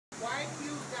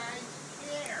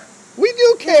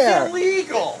care. It's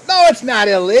illegal. No, it's not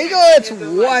illegal. It's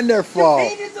wonderful. You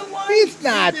painted the lights. It's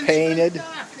not They've been painted. stripped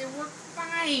off. They work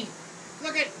fine.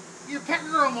 Look at your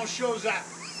pecker almost shows up.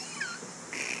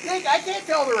 Nick, I can't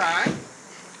tell they're on.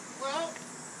 Well,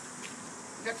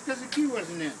 that's because the key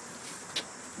wasn't in.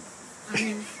 I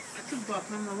mean, that's a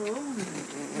buff on the whole.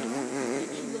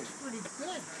 She looks pretty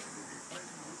good.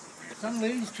 Some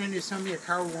lady's trying to sell me a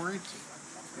car warranty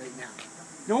right now.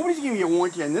 Nobody's giving you a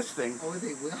warranty on this thing. Oh,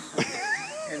 they will.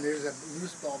 And there's a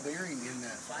loose ball bearing in the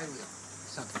flywheel.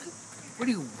 Something. What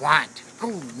do you want? Go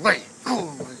away. Go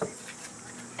away.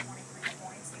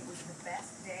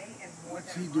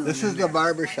 What's he doing? This is the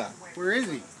barber shop. Where is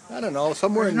he? I don't know,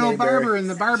 somewhere There's in no Mayberry. barber in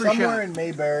the barber Somewhere shop. in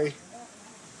Mayberry.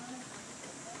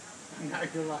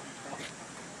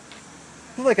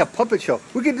 It's like a puppet show.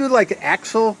 We could do like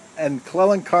Axel and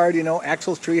Clellan Card, you know,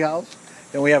 Axel's Treehouse.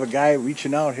 Then we have a guy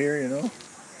reaching out here, you know.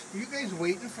 Are you guys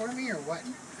waiting for me or what?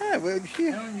 Yeah, well, I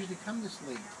yeah. don't usually come this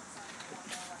late.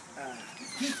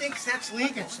 He thinks that's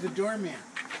legal. It's the doorman.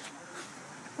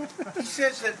 He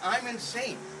says that I'm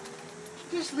insane.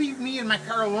 Just leave me in my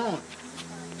car alone.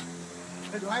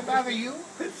 Do I bother you?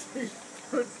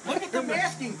 Look at the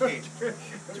masking tape.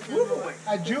 Move away.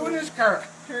 A Jew in his car.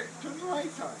 Turn the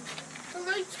lights on. The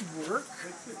lights work.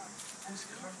 This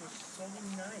car was so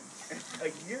nice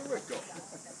a year ago.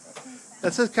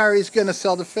 That's his car he's going to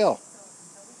sell to Phil.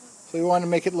 So we want to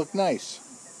make it look nice.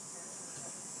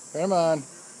 Come on.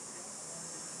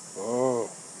 Oh.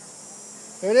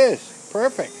 There it is.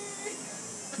 Perfect.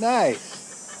 Nice.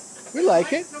 We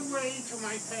like it. Light the way to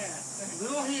my path. A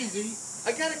little hazy.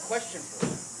 I got a question for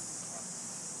you.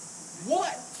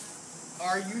 What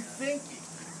are you thinking?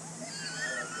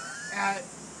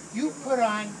 You put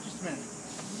on, just a minute,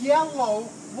 yellow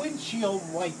windshield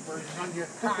wipers on your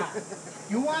car.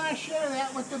 You want to share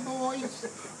that with the boys?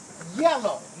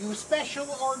 Yellow. You special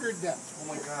ordered them. Oh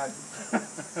my God.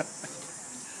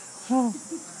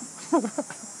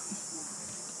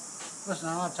 Listen,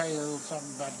 I'll tell you a little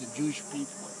something about the Jewish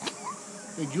people.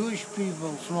 The Jewish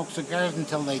people smoke cigars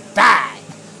until they die.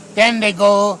 Then they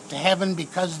go to heaven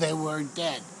because they were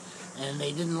dead. And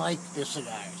they didn't like the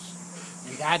cigars.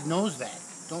 And God knows that.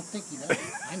 Don't think he doesn't.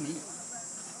 I mean it.